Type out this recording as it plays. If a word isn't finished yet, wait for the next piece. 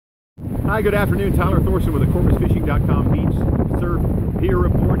Hi, good afternoon. Tyler Thorson with the CorpusFishing.com Beach Surf Pier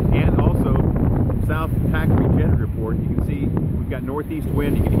Report and also South Packery Jetty Report. You can see we've got northeast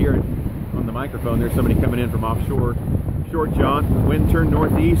wind. You can hear it on the microphone. There's somebody coming in from offshore. Short John. Wind turned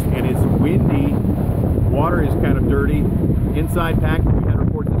northeast and it's windy. Water is kind of dirty. Inside Packery, we had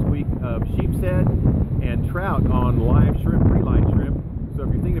reports this week of sheep's head and trout on live shrimp, pre-line shrimp. So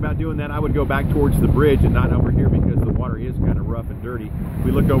if you're thinking about doing that, I would go back towards the bridge and not over here because the water is kind of rough and dirty. If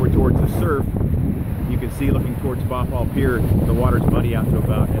we look over towards the surf, you can see looking towards Bothall Pier, the water's muddy out to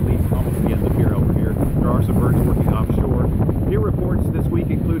about at least almost the end of the pier over here. There are some birds working offshore. Pier reports this week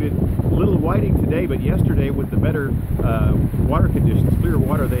included little whiting today, but yesterday with the better water conditions, clear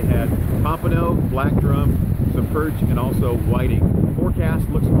water, they had pompano, black drum, some perch, and also whiting. Forecast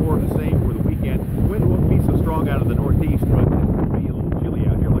looks more of the same for the weekend. Wind won't be so strong out of the northeast, but it will be a little chilly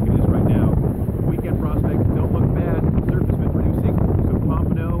out here like it is right now. Weekend prospects don't look bad. The surf has been producing some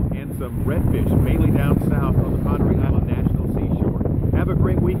pompano and some redfish, mainly down south on the Connery Island National Seashore. Have a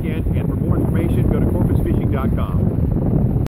great weekend, and for more information, go to CorpusFishing.com.